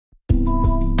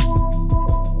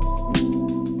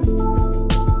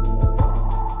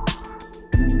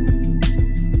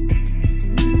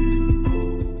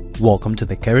Welcome to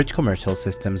the Carriage Commercial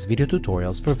Systems video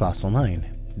tutorials for Fast Online.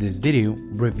 This video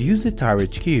reviews the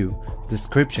TireHQ.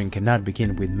 Description cannot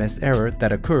begin with MISC error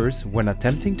that occurs when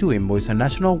attempting to invoice a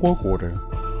national work order.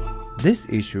 This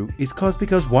issue is caused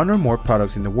because one or more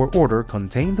products in the work order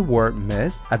contain the word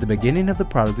MISC at the beginning of the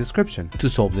product description. To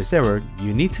solve this error,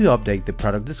 you need to update the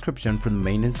product description from the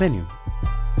maintenance menu.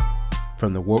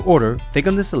 From the work order, click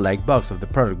on the select box of the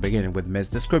product beginning with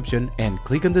MISC description and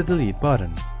click on the delete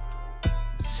button.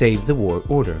 Save the work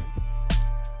order.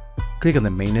 Click on the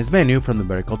maintenance menu from the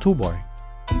vertical toolbar.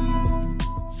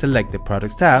 Select the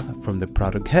Products tab from the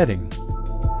product heading.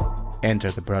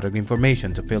 Enter the product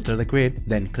information to filter the grid,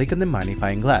 then click on the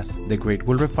magnifying glass. The grid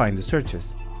will refine the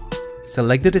searches.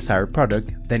 Select the desired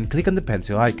product, then click on the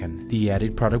pencil icon. The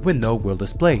Edit Product window will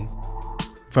display.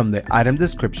 From the Item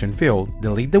Description field,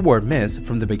 delete the word MISC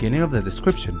from the beginning of the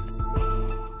description.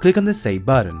 Click on the Save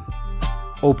button.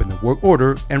 Open the work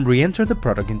order and re-enter the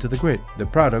product into the grid. The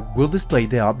product will display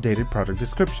the updated product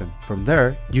description. From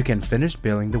there, you can finish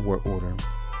billing the work order.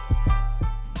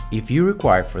 If you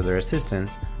require further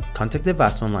assistance, contact the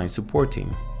Fast Online support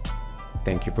team.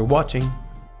 Thank you for watching.